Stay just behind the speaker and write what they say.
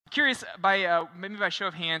Curious, maybe by show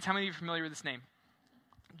of hands, how many of you are familiar with this name?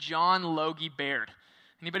 John Logie Baird.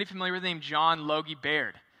 Anybody familiar with the name John Logie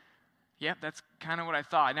Baird? Yep, that's kind of what I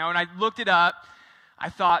thought. Now, when I looked it up, I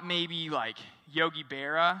thought maybe like Yogi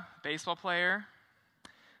Berra, baseball player.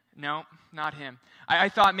 No, not him. I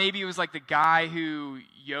thought maybe it was like the guy who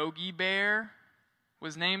Yogi Bear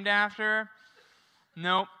was named after.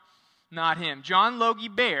 Nope, not him. John Logie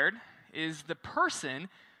Baird is the person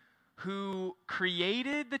who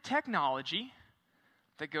created the technology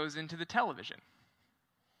that goes into the television.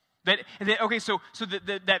 That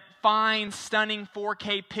fine, stunning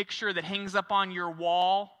 4K picture that hangs up on your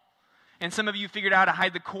wall, and some of you figured out how to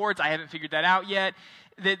hide the cords. I haven't figured that out yet.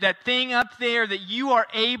 That thing up there that you are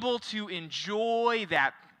able to enjoy,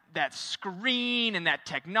 that screen and that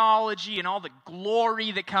technology and all the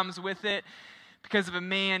glory that comes with it because of a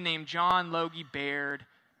man named John Logie Baird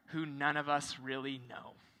who none of us really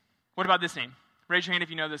know. What about this name? Raise your hand if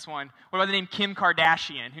you know this one. What about the name Kim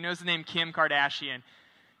Kardashian? Who knows the name Kim Kardashian?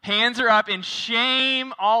 Hands are up in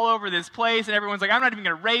shame all over this place, and everyone's like, I'm not even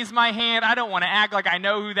going to raise my hand. I don't want to act like I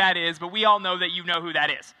know who that is, but we all know that you know who that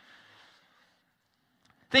is.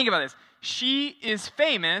 Think about this. She is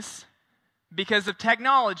famous because of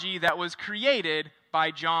technology that was created by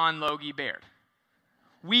John Logie Baird.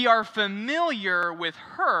 We are familiar with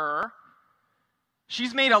her.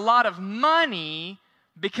 She's made a lot of money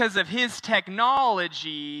because of his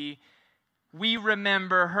technology. We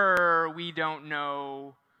remember her. We don't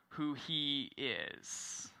know who he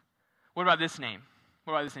is. What about this name?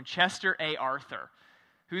 Chester A. Arthur.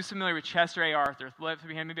 Who's familiar with Chester A. Arthur? Left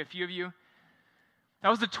behind, maybe a few of you. That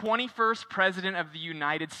was the 21st president of the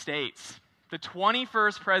United States. The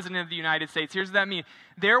 21st president of the United States. Here's what that means.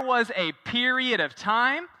 There was a period of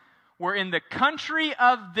time where in the country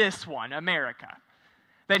of this one, America,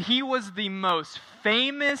 that he was the most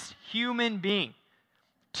famous human being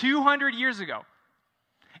 200 years ago.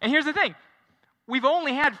 And here's the thing. We've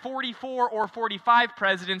only had 44 or 45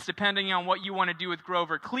 presidents, depending on what you want to do with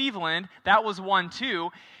Grover Cleveland. That was one, too.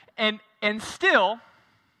 And still,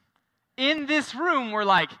 in this room, we're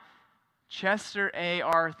like, Chester A.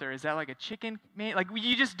 Arthur, is that like a chicken man? Like,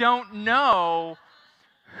 you just don't know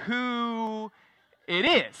who it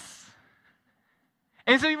is.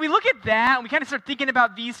 And so we look at that, and we kind of start thinking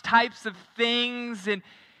about these types of things, and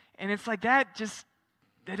it's like that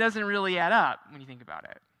doesn't really add up when you think about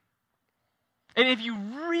it. And if you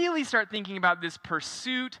really start thinking about this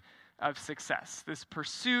pursuit of success, this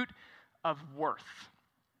pursuit of worth,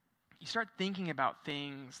 you start thinking about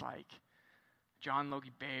things like John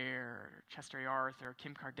Logie Baird, Chester A. Arthur,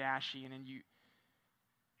 Kim Kardashian, and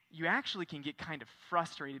you actually can get kind of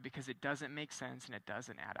frustrated because it doesn't make sense and it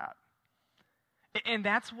doesn't add up. And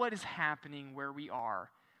that's what is happening where we are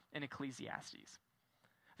in Ecclesiastes.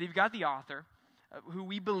 You've got the author, who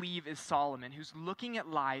we believe is Solomon, who's looking at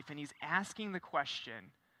life and he's asking the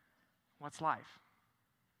question, what's life?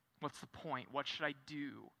 What's the point? What should I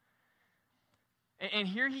do? And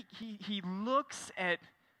here he looks at,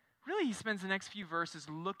 really he spends the next few verses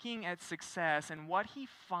looking at success, and what he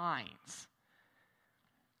finds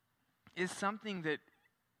is something that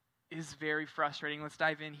is very frustrating. Let's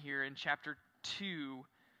dive in here in chapter 2,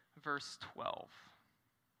 verse 12.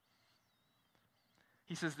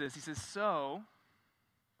 He says this, So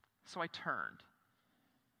I turned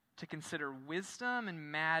to consider wisdom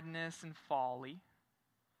and madness and folly.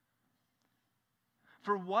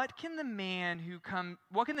 For what can the man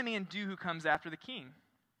do who comes after the king?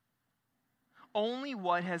 Only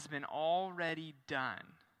what has been already done.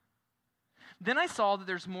 Then I saw that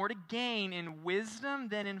there's more to gain in wisdom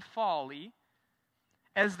than in folly,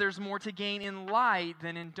 as there's more to gain in light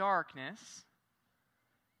than in darkness.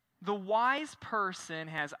 The wise person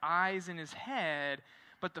has eyes in his head,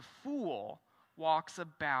 but the fool walks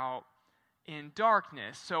about in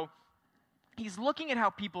darkness. So he's looking at how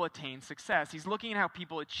people attain success. He's looking at how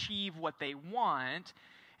people achieve what they want,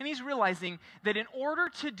 and he's realizing that in order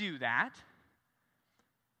to do that,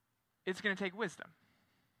 it's going to take wisdom.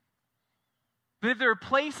 That if there are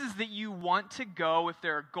places that you want to go, if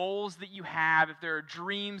there are goals that you have, if there are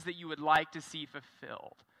dreams that you would like to see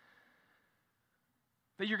fulfilled,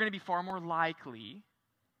 that you're going to be far more likely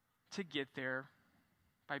to get there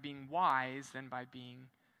by being wise than by being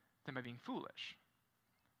foolish.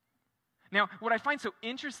 Now, what I find so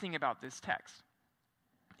interesting about this text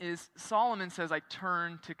is Solomon says, I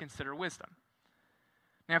turn to consider wisdom.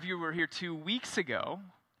 Now, if you were here 2 weeks ago,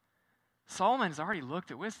 Solomon has already looked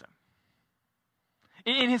at wisdom.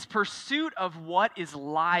 In his pursuit of what is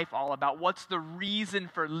life all about, what's the reason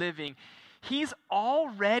for living, he's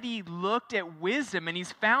already looked at wisdom and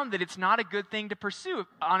he's found that it's not a good thing to pursue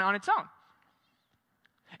on its own.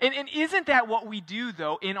 And isn't that what we do,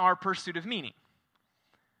 though, in our pursuit of meaning?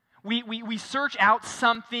 We search out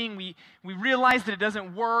something, we realize that it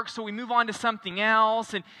doesn't work, so we move on to something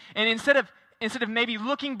else. And instead of maybe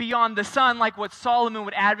looking beyond the sun like what Solomon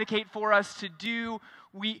would advocate for us to do,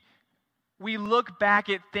 we look back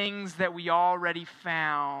at things that we already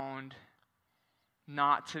found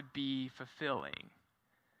not to be fulfilling.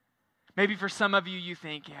 Maybe for some of you, you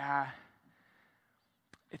think, yeah,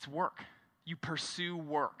 it's work. You pursue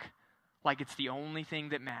work like it's the only thing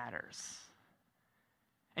that matters.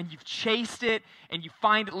 And you've chased it, and you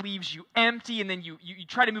find it leaves you empty, and then you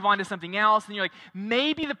try to move on to something else, and you're like,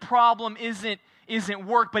 maybe the problem isn't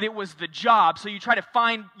work, but it was the job. So you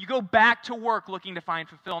go back to work looking to find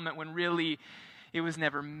fulfillment when really it was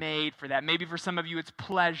never made for that. Maybe for some of you it's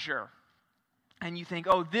pleasure. And you think,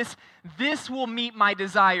 oh, this will meet my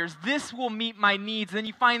desires, this will meet my needs. And then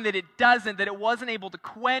you find that it doesn't, that it wasn't able to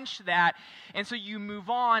quench that. And so you move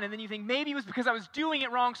on, and then you think, maybe it was because I was doing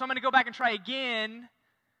it wrong, so I'm going to go back and try again.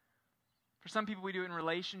 For some people, we do it in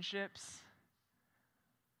relationships.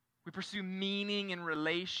 We pursue meaning in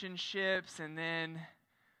relationships, and then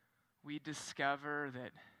we discover that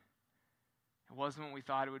it wasn't what we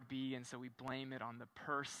thought it would be, and so we blame it on the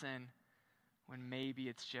person, when maybe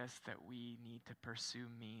it's just that we need to pursue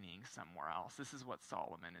meaning somewhere else. This is what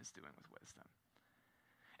Solomon is doing with wisdom.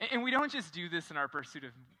 And we don't just do this in our pursuit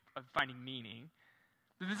of finding meaning.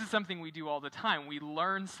 This is something we do all the time. We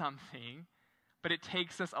learn something, but it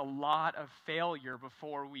takes us a lot of failure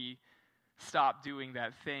before we stop doing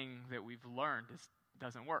that thing that we've learned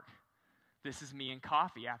doesn't work. This is me and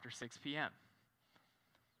coffee after 6 p.m.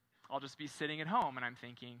 I'll just be sitting at home, and I'm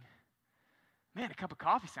thinking, man, a cup of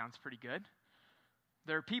coffee sounds pretty good.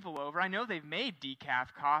 There are people over. I know they've made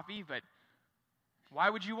decaf coffee, but why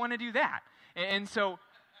would you want to do that? And so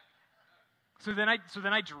then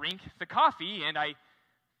I drink the coffee, and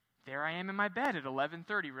there I am in my bed at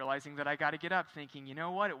 11:30, realizing that I got to get up, thinking, you know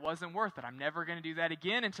what? It wasn't worth it. I'm never going to do that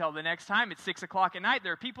again until the next time. It's 6 o'clock at night.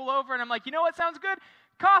 There are people over, and I'm like, you know what sounds good?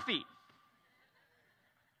 Coffee.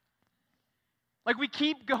 Like, we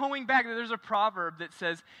keep going back. There's a proverb that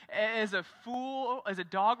says, as a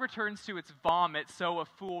dog returns to its vomit, so a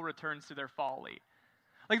fool returns to their folly.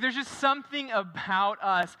 Like, there's just something about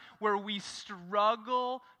us where we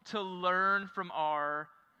struggle to learn from our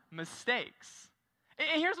mistakes.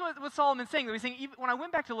 And here's what Solomon's saying. He's saying, even when I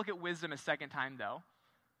went back to look at wisdom a second time, though,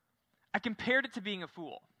 I compared it to being a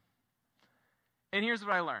fool. And here's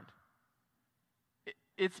what I learned.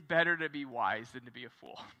 It's better to be wise than to be a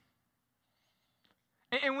fool.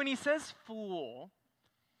 And when he says fool,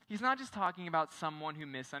 he's not just talking about someone who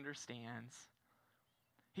misunderstands.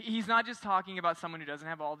 He's not just talking about someone who doesn't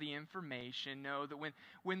have all the information. No, that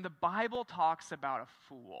when the Bible talks about a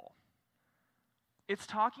fool, it's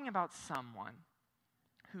talking about someone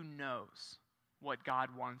who knows what God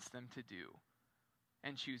wants them to do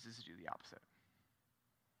and chooses to do the opposite.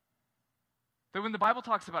 But when the Bible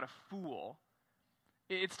talks about a fool,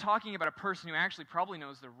 it's talking about a person who actually probably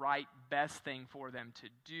knows the right, best thing for them to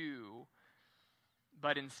do,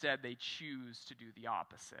 but instead they choose to do the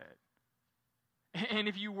opposite. And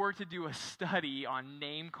if you were to do a study on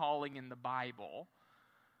name calling in the Bible,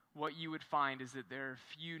 what you would find is that there are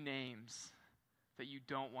few names that you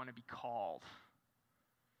don't want to be called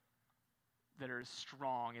that are as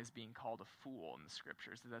strong as being called a fool in the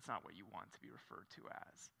scriptures. That's not what you want to be referred to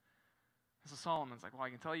as. So Solomon's like, well, I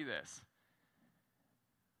can tell you this.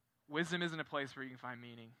 Wisdom isn't a place where you can find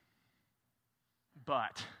meaning,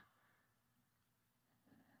 but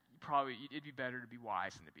it'd be better to be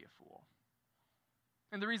wise than to be a fool.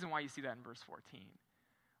 And the reason why you see that in verse 14,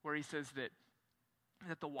 where he says that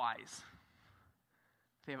the wise,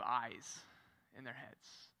 they have eyes in their heads,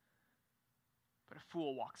 but a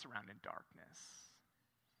fool walks around in darkness.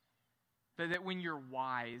 That when you're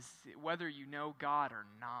wise, whether you know God or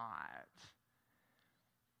not,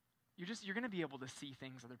 you're going to be able to see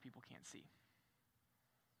things other people can't see.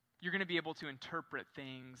 You're going to be able to interpret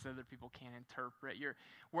things that other people can't interpret.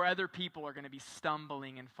 Where other people are going to be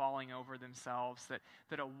stumbling and falling over themselves,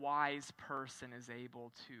 that a wise person is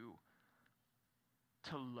able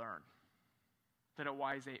to learn. That a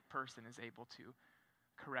wise person is able to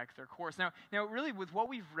correct their course. Now, really, with what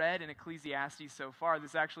we've read in Ecclesiastes so far,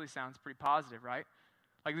 this actually sounds pretty positive, right?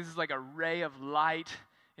 Like, this is like a ray of light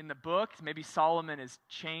in the book. Maybe Solomon has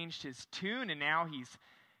changed his tune and now he's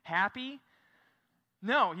happy.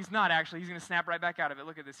 No, he's not actually. He's going to snap right back out of it.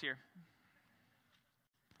 Look at this here.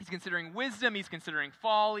 He's considering wisdom, he's considering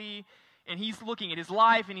folly, and he's looking at his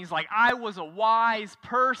life and he's like, I was a wise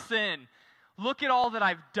person. Look at all that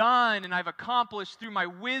I've done and I've accomplished through my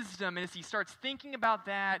wisdom. And as he starts thinking about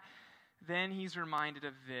that, Then he's reminded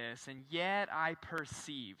of this, and yet I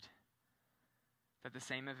perceived that the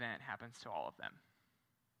same event happens to all of them,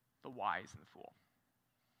 the wise and the fool.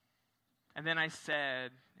 And then I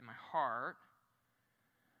said in my heart,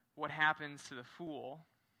 what happens to the fool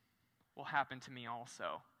will happen to me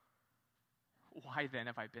also. Why then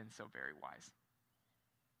have I been so very wise?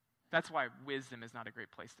 That's why wisdom is not a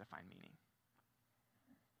great place to find meaning.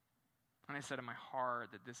 And I said in my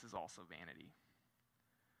heart that this is also vanity.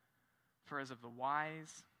 For as of the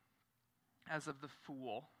wise, as of the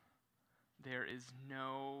fool, there is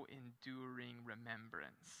no enduring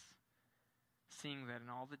remembrance, seeing that in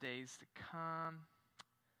all the days to come,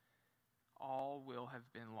 all will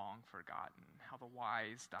have been long forgotten, how the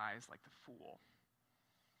wise dies like the fool.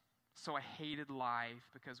 So I hated life,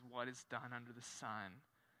 because what is done under the sun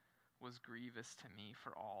was grievous to me,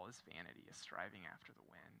 for all is vanity, a striving after the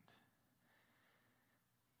wind.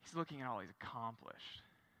 He's looking at all he's accomplished.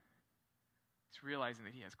 He's realizing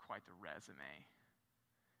that he has quite the resume.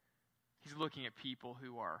 He's looking at people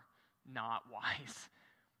who are not wise,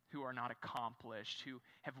 who are not accomplished, who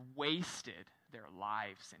have wasted their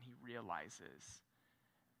lives, and he realizes,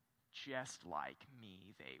 just like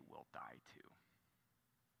me, they will die too.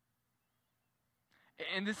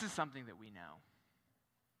 And this is something that we know.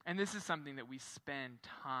 And this is something that we spend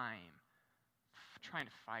time trying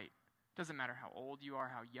to fight. Doesn't matter how old you are,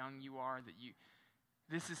 how young you are,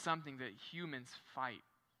 this is something that humans fight.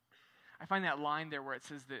 I find that line there where it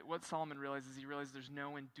says that what Solomon realizes, he realizes there's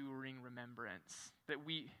no enduring remembrance, that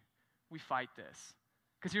we fight this.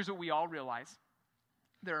 Because here's what we all realize.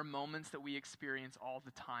 There are moments that we experience all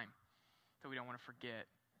the time that we don't want to forget.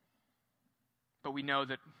 But we know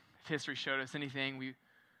that if history showed us anything, we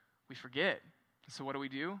forget. So what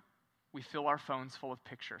do? We fill our phones full of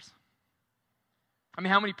pictures. I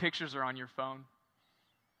mean, how many pictures are on your phone?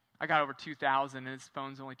 I got over 2,000, and this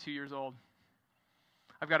phone's only 2 years old.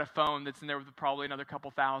 I've got a phone that's in there with probably another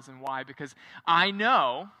couple thousand. Why? Because I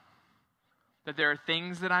know that there are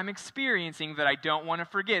things that I'm experiencing that I don't want to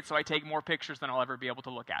forget, so I take more pictures than I'll ever be able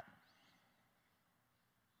to look at.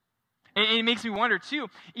 And it makes me wonder, too,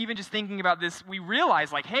 even just thinking about this, we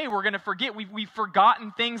realize, like, hey, we're going to forget. We've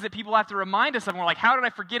forgotten things that people have to remind us of, and we're like, how did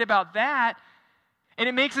I forget about that? And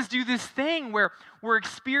it makes us do this thing where we're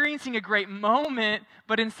experiencing a great moment,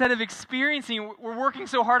 but instead of experiencing it, we're working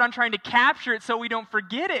so hard on trying to capture it so we don't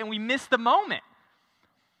forget it, and we miss the moment.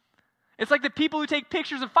 It's like the people who take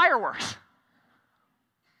pictures of fireworks.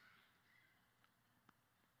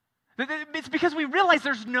 It's because we realize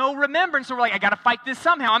there's no remembrance, so we're like, I got to fight this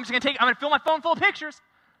somehow. I'm going to fill my phone full of pictures.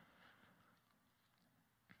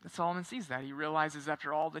 But Solomon sees that. He realizes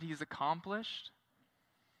after all that he's accomplished,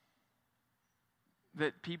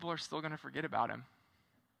 that people are still going to forget about him.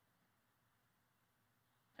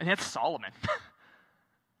 And that's Solomon.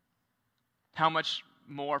 How much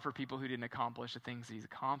more for people who didn't accomplish the things that he's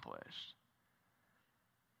accomplished?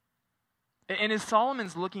 And as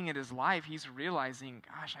Solomon's looking at his life, he's realizing,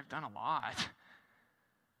 gosh, I've done a lot.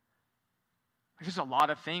 There's a lot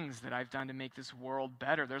of things that I've done to make this world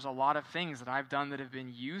better. There's a lot of things that I've done that have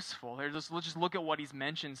been useful. Let's just look at what he's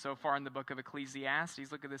mentioned so far in the book of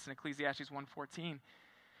Ecclesiastes. Look at this in Ecclesiastes 1:14.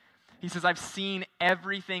 He says, I've seen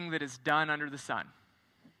everything that is done under the sun.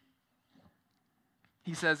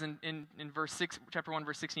 He says in verse 6, chapter 1,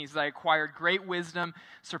 verse 16, he says, I acquired great wisdom,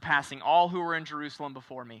 surpassing all who were in Jerusalem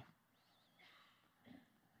before me.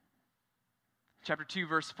 Chapter 2,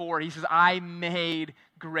 verse 4, he says, I made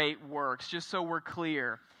great works. Just so we're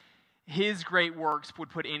clear, his great works would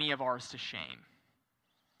put any of ours to shame.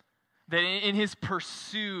 That in his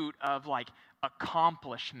pursuit of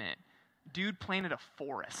accomplishment, dude planted a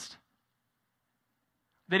forest.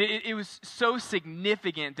 That it was so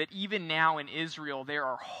significant that even now in Israel, there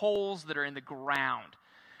are holes that are in the ground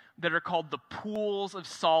that are called the Pools of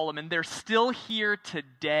Solomon. They're still here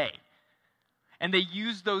today. And they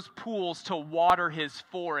use those pools to water his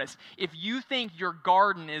forest. If you think your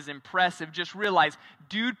garden is impressive, just realize,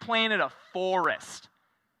 dude planted a forest.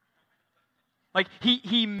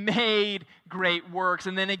 He made great works.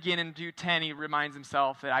 And then again in 2:10, he reminds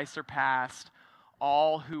himself that I surpassed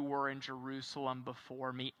all who were in Jerusalem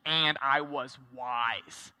before me, and I was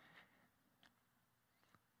wise.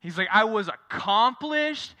 He's like, I was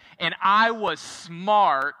accomplished, and I was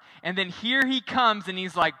smart. And then here he comes, and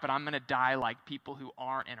he's like, but I'm going to die like people who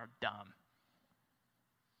aren't and are dumb.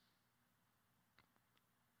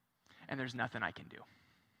 And there's nothing I can do.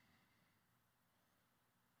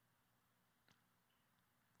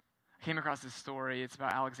 I came across this story. It's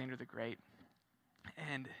about Alexander the Great.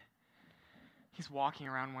 And he's walking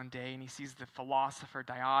around one day, and he sees the philosopher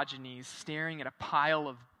Diogenes staring at a pile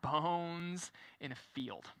of bones in a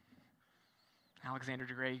field. Alexander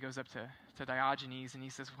the Great goes up to Diogenes and he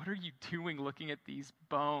says, "What are you doing looking at these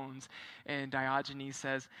bones?" And Diogenes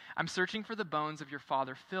says, "I'm searching for the bones of your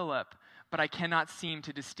father Philip, but I cannot seem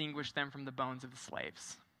to distinguish them from the bones of the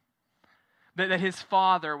slaves." That his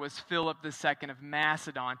father was Philip II of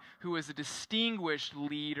Macedon, who was a distinguished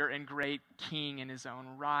leader and great king in his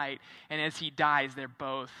own right. And as he dies,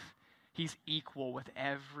 he's equal with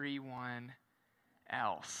everyone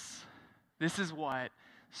else. This is what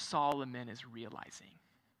Solomon is realizing.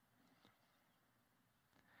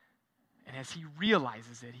 And as he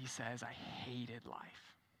realizes it, he says, "I hated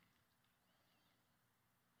life.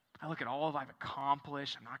 I look at all that I've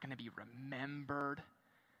accomplished. I'm not going to be remembered.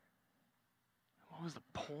 What was the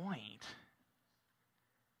point?"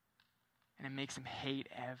 And it makes him hate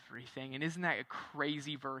everything. And isn't that a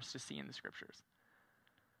crazy verse to see in the scriptures?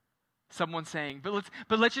 Someone saying, but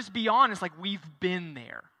let's just be honest, like we've been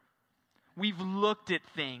there. We've looked at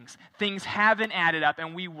things. Things haven't added up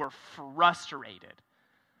and we were frustrated.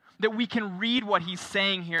 That we can read what he's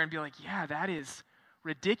saying here and be like, yeah, that is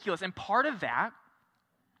ridiculous. And part of that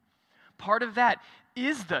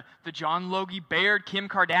is the John Logie Baird, Kim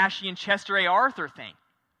Kardashian, Chester A. Arthur thing.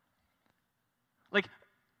 Like,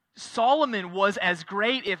 Solomon was as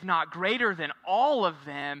great, if not greater than all of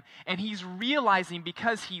them, and he's realizing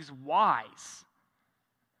because he's wise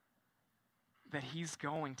that he's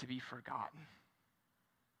going to be forgotten.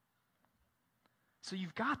 So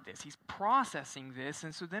you've got this. He's processing this,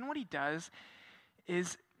 and so then what he does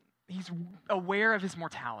is he's aware of his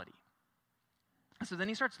mortality. So then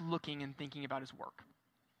he starts looking and thinking about his work.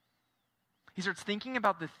 He starts thinking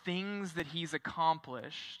about the things that he's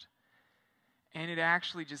accomplished, and it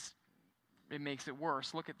actually it makes it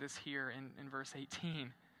worse. Look at this here in verse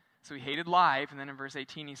 18. So he hated life, and then in verse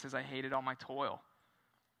 18 he says, "I hated all my toil,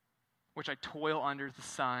 which I toil under the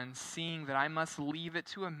sun, seeing that I must leave it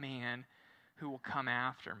to a man who will come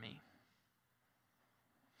after me.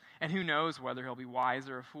 And who knows whether he'll be wise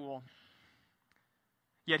or a fool.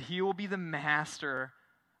 Yet he will be the master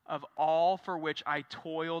of all for which I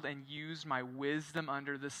toiled and used my wisdom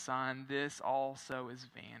under the sun. This also is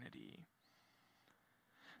vanity.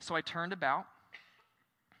 So I turned about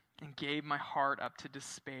and gave my heart up to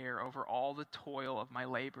despair over all the toil of my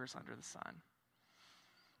labors under the sun.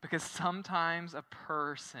 Because sometimes a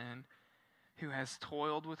person who has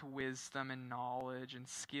toiled with wisdom and knowledge and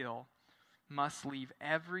skill must leave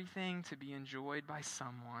everything to be enjoyed by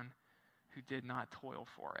someone who did not toil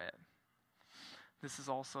for it. This is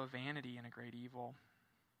also a vanity and a great evil.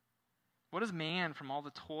 What is man from all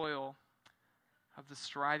the toil of the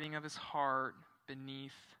striving of his heart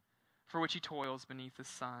for which he toils beneath the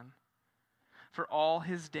sun? For all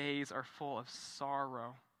his days are full of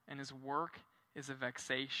sorrow, and his work is a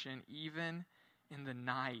vexation. Even in the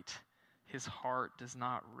night, his heart does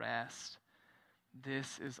not rest.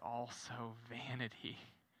 This is also vanity.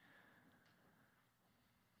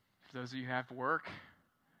 For those of you who have work,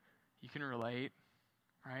 you can relate,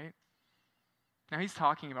 right? Now he's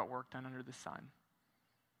talking about work done under the sun.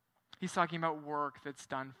 He's talking about work that's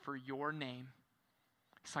done for your name.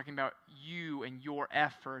 He's talking about you and your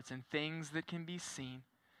efforts and things that can be seen.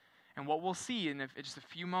 And what we'll see in just a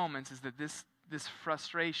few moments is that this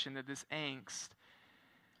frustration, that this angst,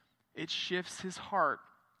 it shifts his heart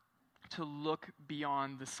to look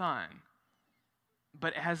beyond the sun.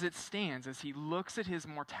 But as it stands, as he looks at his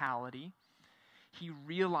mortality, he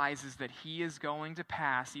realizes that he is going to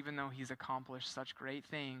pass, even though he's accomplished such great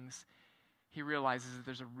things. He realizes that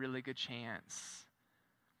there's a really good chance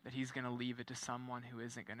that he's going to leave it to someone who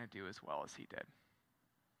isn't going to do as well as he did.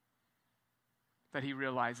 That he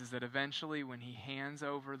realizes that eventually when he hands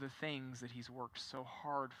over the things that he's worked so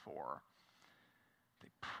hard for, they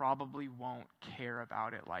probably won't care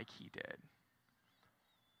about it like he did.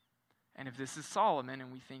 And if this is Solomon,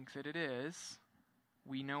 and we think that it is,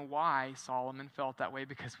 we know why Solomon felt that way,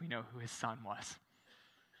 because we know who his son was.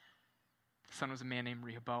 His son was a man named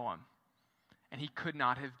Rehoboam. And he could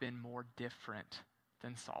not have been more different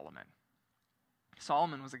than Solomon.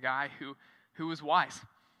 Solomon was a guy who was wise.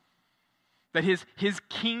 That his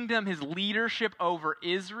kingdom, his leadership over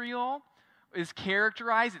Israel is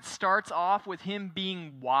characterized, it starts off with him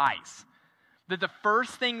being wise. That the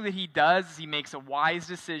first thing that he does is he makes a wise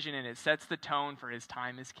decision, and it sets the tone for his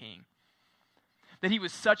time as king. That he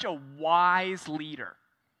was such a wise leader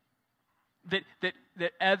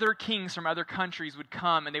that other kings from other countries would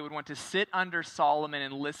come and they would want to sit under Solomon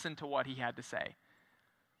and listen to what he had to say.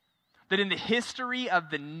 That in the history of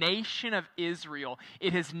the nation of Israel,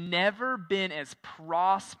 it has never been as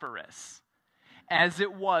prosperous as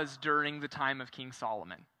it was during the time of King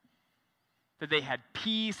Solomon. that they had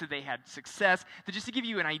peace, that they had success. That just to give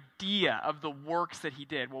you an idea of the works that he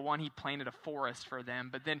did. Well, one, he planted a forest for them,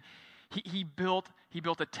 but then he built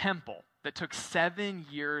a temple that took 7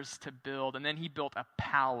 years to build, and then he built a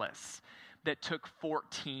palace that took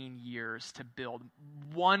 14 years to build.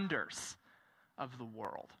 Wonders of the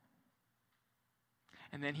world.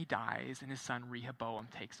 And then he dies, and his son Rehoboam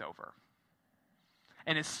takes over.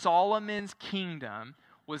 And as Solomon's kingdom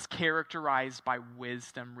was characterized by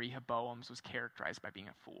wisdom, Rehoboam's was characterized by being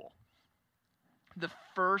a fool. The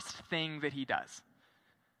first thing that he does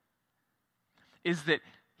is that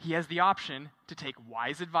he has the option to take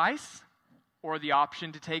wise advice or the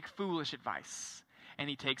option to take foolish advice. And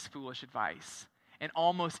he takes foolish advice. And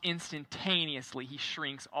almost instantaneously, he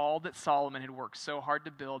shrinks all that Solomon had worked so hard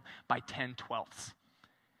to build by 10/12.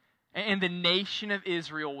 And the nation of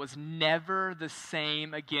Israel was never the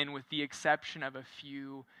same again, with the exception of a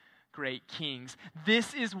few great kings.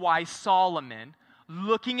 This is why Solomon,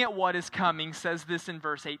 looking at what is coming, says this in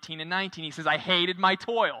verse 18 and 19. He says, I hated my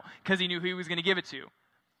toil, because he knew who he was going to give it to.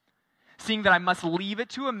 Seeing that I must leave it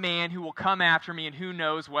to a man who will come after me, and who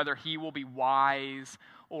knows whether he will be wise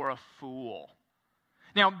or a fool.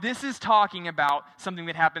 Now, this is talking about something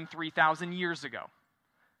that happened 3,000 years ago.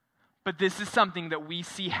 But this is something that we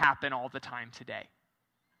see happen all the time today.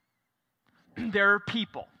 There are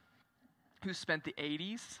people who spent the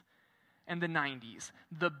 80s and the 90s,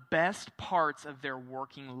 the best parts of their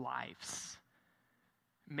working lives,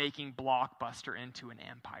 making Blockbuster into an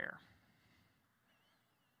empire.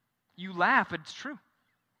 You laugh, but it's true.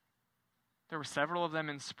 There were several of them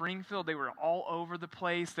in Springfield. They were all over the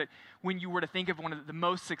place. That when you were to think of one of the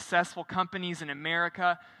most successful companies in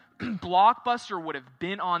America, Blockbuster would have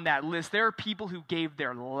been on that list. There are people who gave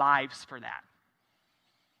their lives for that.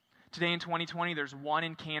 Today in 2020, there's one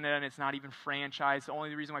in Canada, and it's not even franchised. The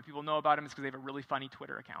only reason why people know about them is because they have a really funny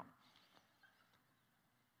Twitter account.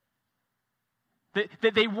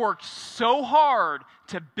 They worked so hard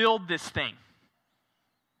to build this thing.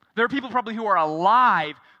 There are people probably who are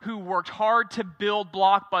alive who worked hard to build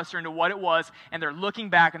Blockbuster into what it was, and they're looking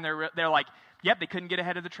back and they're like, yep, they couldn't get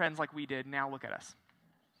ahead of the trends like we did. Now look at us.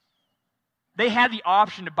 They had the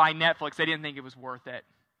option to buy Netflix. They didn't think it was worth it.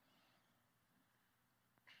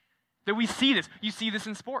 That we see this. You see this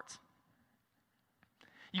in sports.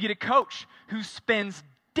 You get a coach who spends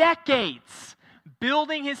decades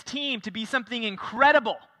building his team to be something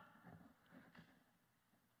incredible.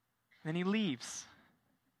 Then he leaves.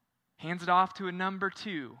 Hands it off to a number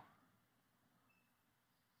 2.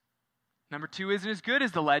 Number 2 isn't as good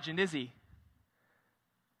as the legend, is he?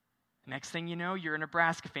 Next thing you know, you're a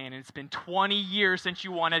Nebraska fan, and it's been 20 years since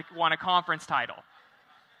you won a conference title.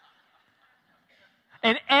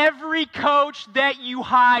 And every coach that you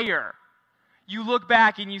hire, you look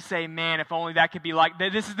back and you say, man, if only that could be like,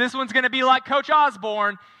 this one's going to be like Coach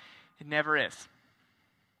Osborne. It never is.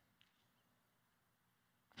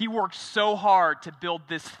 He worked so hard to build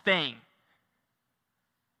this thing.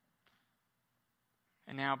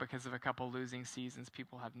 And now, because of a couple losing seasons,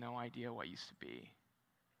 people have no idea what used to be.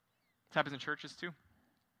 This happens in churches too.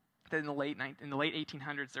 In the late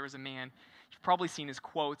 1800s, there was a man, you've probably seen his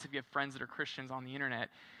quotes if you have friends that are Christians on the internet.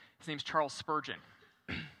 His name's Charles Spurgeon.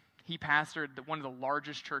 He pastored one of the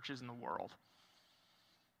largest churches in the world.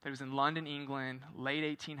 It was in London, England,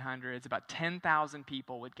 late 1800s. About 10,000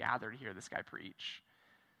 people would gather to hear this guy preach.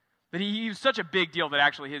 But he was such a big deal that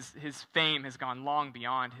actually his fame has gone long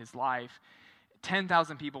beyond his life.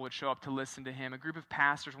 10,000 people would show up to listen to him. A group of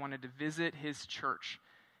pastors wanted to visit his church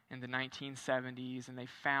in the 1970s, and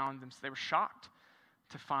they were shocked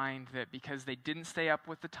to find that because they didn't stay up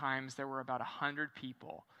with the times, there were about 100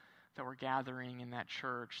 people that were gathering in that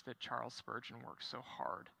church that Charles Spurgeon worked so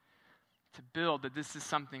hard to build. That this is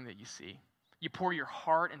something that you see. You pour your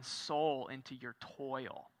heart and soul into your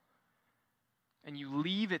toil, and you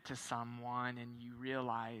leave it to someone, and you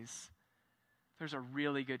realize there's a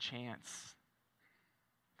really good chance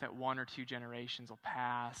that 1 or 2 generations will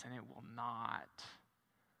pass, and it will not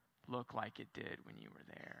look like it did when you were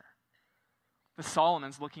there. The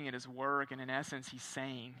Solomon's looking at his work, and in essence, he's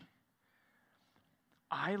saying,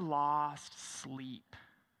 I lost sleep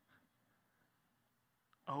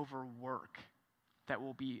over work that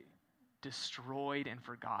will be destroyed and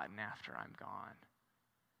forgotten after I'm gone.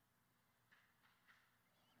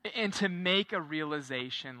 And to make a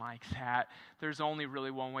realization like that, there's only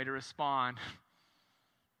really one way to respond.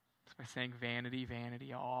 It's by saying, vanity,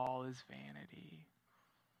 vanity, all is vanity.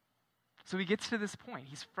 So he gets to this point.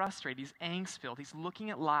 He's frustrated. He's angst-filled. He's looking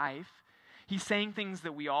at life. He's saying things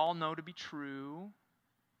that we all know to be true.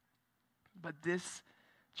 But this,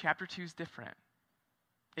 chapter 2 is different.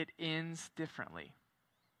 It ends differently.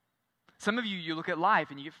 Some of you, you look at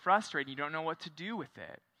life and you get frustrated and you don't know what to do with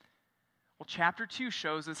it. Well, chapter 2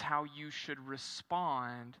 shows us how you should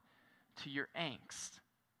respond to your angst.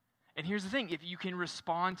 And here's the thing, if you can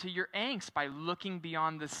respond to your angst by looking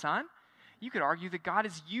beyond the sun, you could argue that God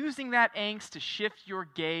is using that angst to shift your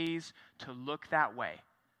gaze to look that way.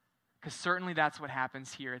 Because certainly that's what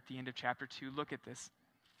happens here at the end of chapter 2. Look at this.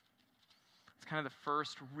 It's kind of the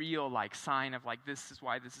first real sign of this is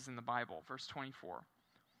why this is in the Bible. Verse 24.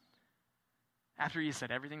 After he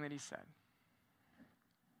said everything that he said,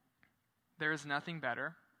 there is nothing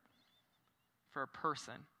better for a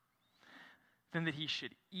person than that he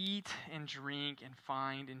should eat and drink and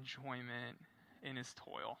find enjoyment in his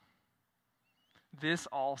toil. This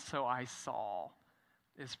also I saw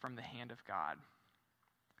is from the hand of God.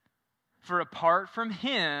 For apart from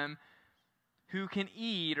him, who can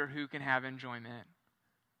eat or who can have enjoyment?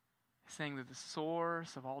 He's saying that the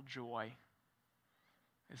source of all joy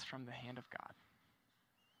is from the hand of God.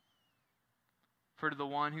 For to the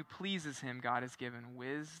one who pleases him, God has given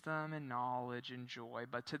wisdom and knowledge and joy.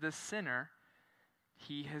 But to the sinner,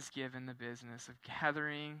 he has given the business of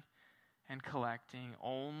gathering and collecting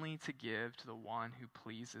only to give to the one who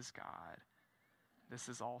pleases God. This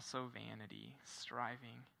is also vanity,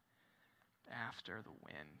 striving after the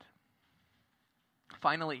wind.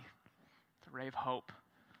 Finally, the ray of hope,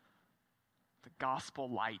 the gospel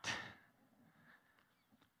light.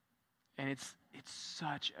 And it's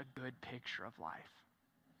such a good picture of life.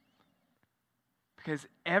 Because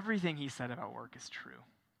everything he said about work is true.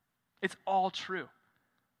 It's all true.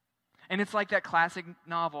 And it's like that classic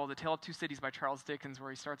novel, The Tale of Two Cities by Charles Dickens,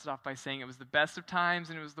 where he starts it off by saying it was the best of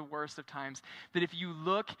times and it was the worst of times. That if you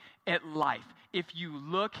look at life, if you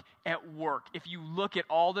look at work, if you look at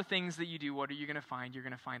all the things that you do, what are you going to find? You're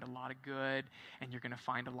going to find a lot of good and you're going to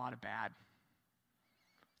find a lot of bad.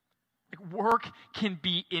 Work can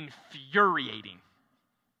be infuriating.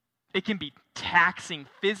 It can be taxing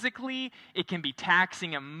physically. It can be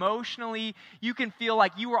taxing emotionally. You can feel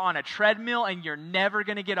like you are on a treadmill and you're never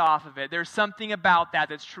going to get off of it. There's something about that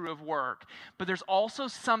that's true of work. But there's also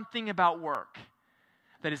something about work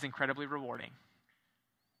that is incredibly rewarding.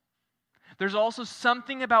 There's also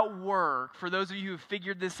something about work, for those of you who have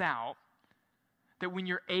figured this out, that when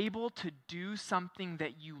you're able to do something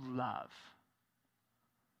that you love,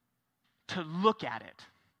 to look at it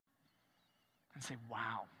and say,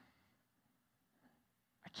 wow,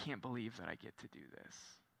 I can't believe that I get to do this.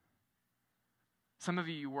 Some of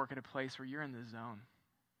you work at a place where you're in the zone.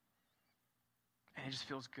 And it just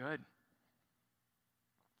feels good.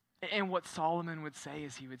 And what Solomon would say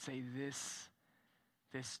is he would say,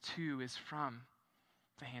 this too is from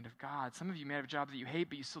the hand of God. Some of you may have a job that you hate,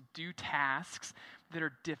 but you still do tasks that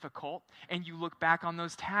are difficult. And you look back on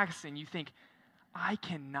those tasks and you think, I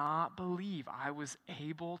cannot believe I was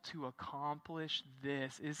able to accomplish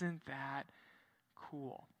this. Isn't that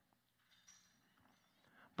cool?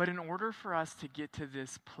 But in order for us to get to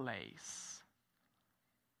this place,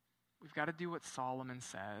 we've got to do what Solomon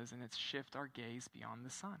says, and it's shift our gaze beyond the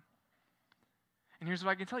sun. And here's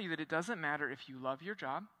what I can tell you, that it doesn't matter if you love your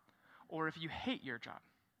job or if you hate your job,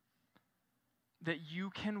 that you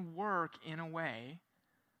can work in a way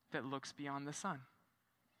that looks beyond the sun.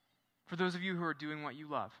 For those of you who are doing what you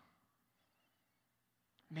love,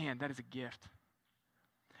 man, that is a gift.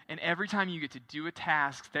 And every time you get to do a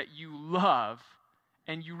task that you love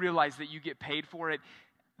and you realize that you get paid for it,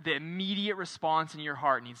 the immediate response in your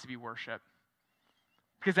heart needs to be worship.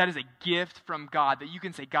 Because that is a gift from God, that you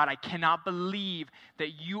can say, God, I cannot believe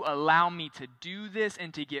that you allow me to do this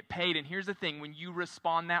and to get paid. And here's the thing, when you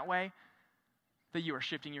respond that way, that you are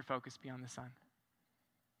shifting your focus beyond the sun.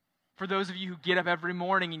 For those of you who get up every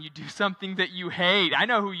morning and you do something that you hate, I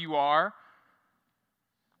know who you are.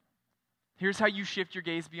 Here's how you shift your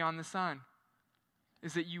gaze beyond the sun,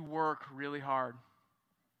 is that you work really hard.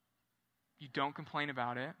 You don't complain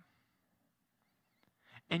about it.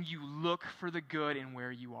 And you look for the good in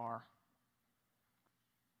where you are.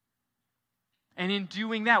 And in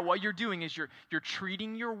doing that, what you're doing is you're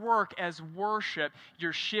treating your work as worship.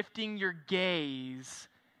 You're shifting your gaze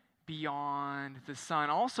beyond the sun.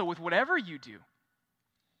 Also, with whatever you do,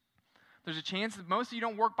 there's a chance that most of you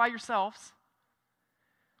don't work by yourselves.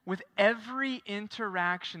 With every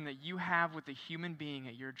interaction that you have with a human being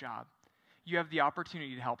at your job, you have the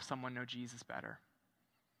opportunity to help someone know Jesus better.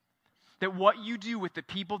 That what you do with the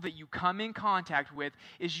people that you come in contact with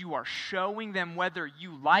is you are showing them, whether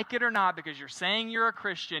you like it or not, because you're saying you're a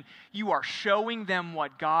Christian, you are showing them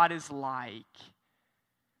what God is like.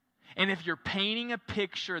 And if you're painting a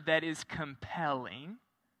picture that is compelling,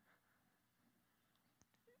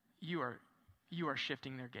 you are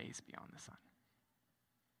shifting their gaze beyond the sun.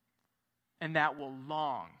 and that will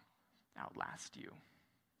long outlast you.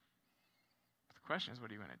 The question is,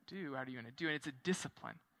 what are you going to do? How are you going to do it? And it's a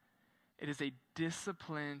discipline. It is a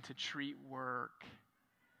discipline to treat work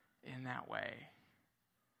in that way.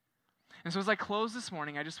 And so as I close this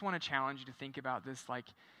morning, I just want to challenge you to think about this, like,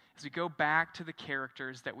 as we go back to the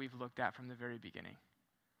characters that we've looked at from the very beginning.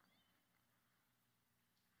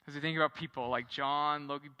 As we think about people like John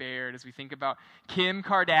Logie Baird, as we think about Kim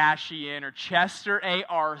Kardashian or Chester A.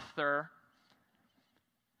 Arthur,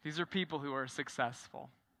 these are people who are successful.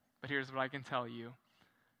 But here's what I can tell you.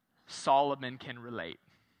 Solomon can relate.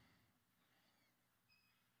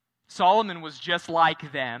 Solomon was just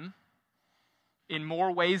like them in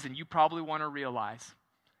more ways than you probably want to realize.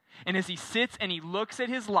 And as he sits and he looks at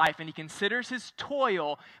his life and he considers his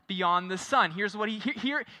toil beyond the sun, here's what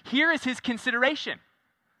here is his consideration.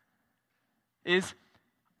 Is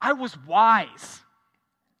I was wise.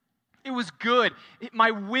 It was good.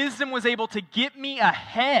 My wisdom was able to get me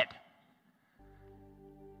ahead.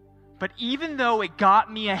 But even though it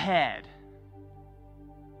got me ahead,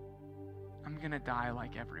 I'm going to die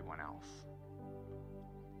like everyone else.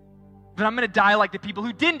 But I'm going to die like the people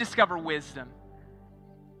who didn't discover wisdom.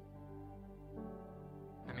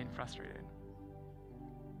 I mean, frustrated.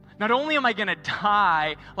 Not only am I going to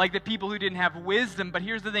die like the people who didn't have wisdom, but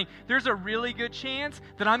here's the thing. There's a really good chance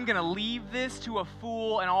that I'm going to leave this to a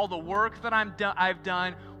fool, and all the work that I've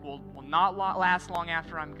done will not last long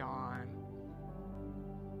after I'm gone.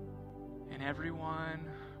 And everyone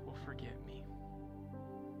will forget me.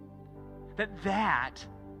 That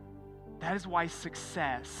is why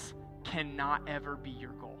success cannot ever be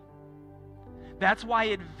your goal. That's why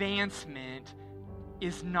advancement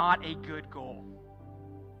is not a good goal.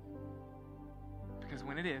 Because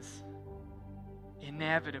when it is,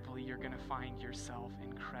 inevitably you're going to find yourself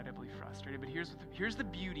incredibly frustrated. But here's the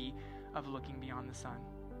beauty of looking beyond the sun.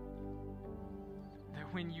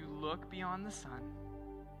 That when you look beyond the sun,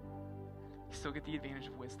 you still get the advantage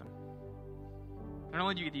of wisdom. Not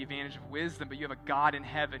only do you get the advantage of wisdom, but you have a God in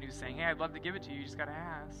heaven who's saying, hey, I'd love to give it to you, you just got to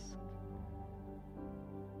ask.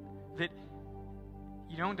 That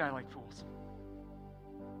you don't die like fools.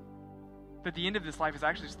 That the end of this life is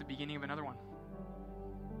actually just the beginning of another one.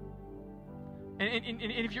 And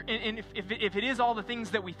if it is all the things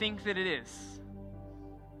that we think that it is,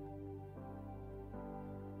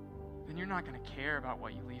 then you're not going to care about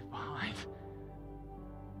what you leave behind.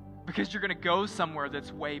 Because you're going to go somewhere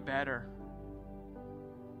that's way better.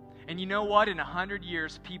 And you know what? In 100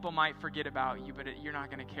 years, people might forget about you, but you're not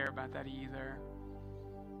going to care about that either.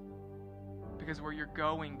 Because where you're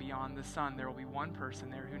going beyond the sun, there will be one person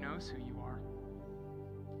there who knows who you are.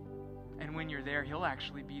 And when you're there, he'll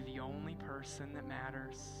actually be the only person that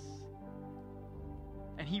matters.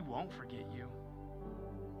 And he won't forget you.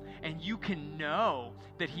 And you can know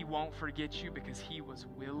that he won't forget you because he was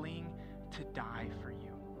willing to die for you.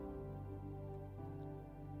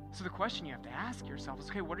 So the question you have to ask yourself is,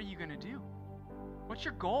 okay, what are you going to do? What's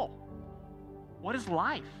your goal? What is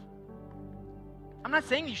life? I'm not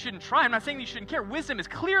saying that you shouldn't try. I'm not saying that you shouldn't care. Wisdom is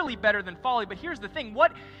clearly better than folly. But here's the thing.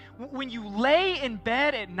 When you lay in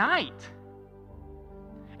bed at night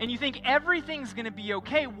and you think everything's going to be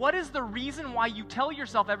okay, what is the reason why you tell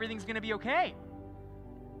yourself everything's going to be okay?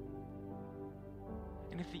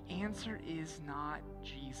 And if the answer is not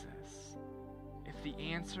Jesus, if the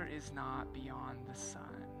answer is not beyond the sun,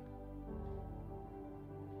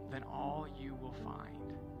 then all you will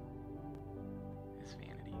find is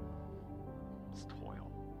vanity. It's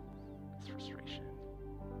toil. It's frustration.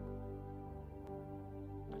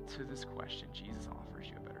 But to this question, Jesus offers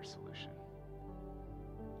you a better solution.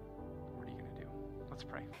 What are you going to do? Let's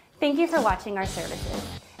pray. Thank you for watching our services.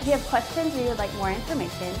 If you have questions or you would like more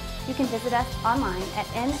information, you can visit us online at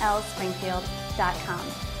nlspringfield.com.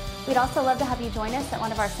 We'd also love to have you join us at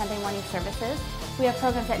one of our Sunday morning services. We have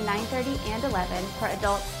programs at 9:30 and 11 for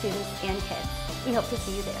adults, students, and kids. We hope to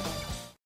see you there.